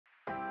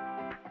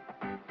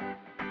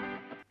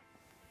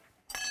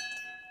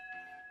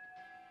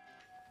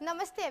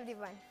Namaste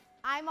everyone.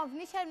 I am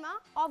Avni Sharma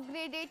of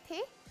grade 8th,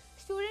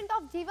 student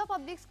of Jiva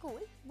Public School,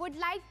 would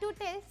like to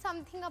tell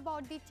something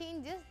about the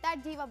changes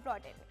that Jiva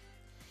brought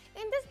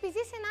in. In this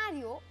busy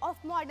scenario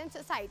of modern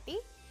society,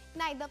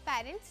 neither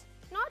parents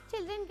nor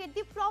children get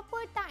the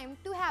proper time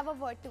to have a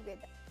word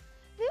together.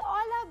 We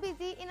all are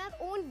busy in our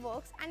own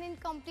works and in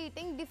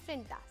completing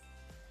different tasks.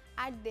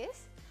 At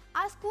this,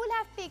 our school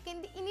have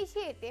taken the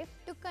initiative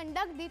to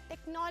conduct the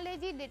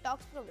Technology Detox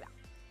program.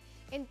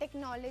 In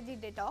Technology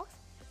Detox,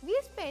 we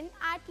spend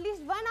at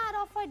least 1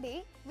 hour of a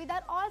day with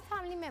our all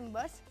family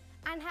members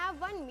and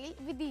have one meal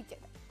with each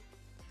other.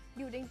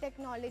 During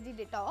Technology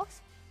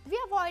Detox, we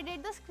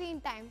avoided the screen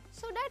time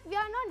so that we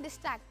are not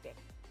distracted.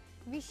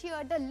 We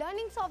share the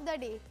learnings of the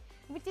day,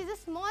 which is a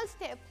small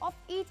step of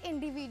each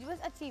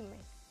individual's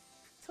achievement.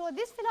 Through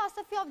this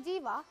philosophy of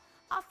Jiva,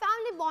 our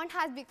family bond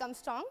has become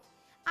strong,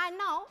 and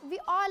now we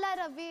all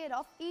are aware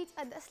of each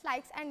other's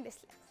likes and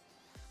dislikes.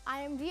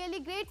 I am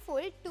really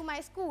grateful to my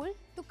school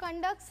to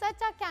conduct such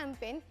a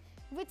campaign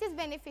which is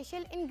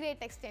beneficial in great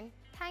extent.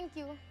 Thank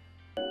you.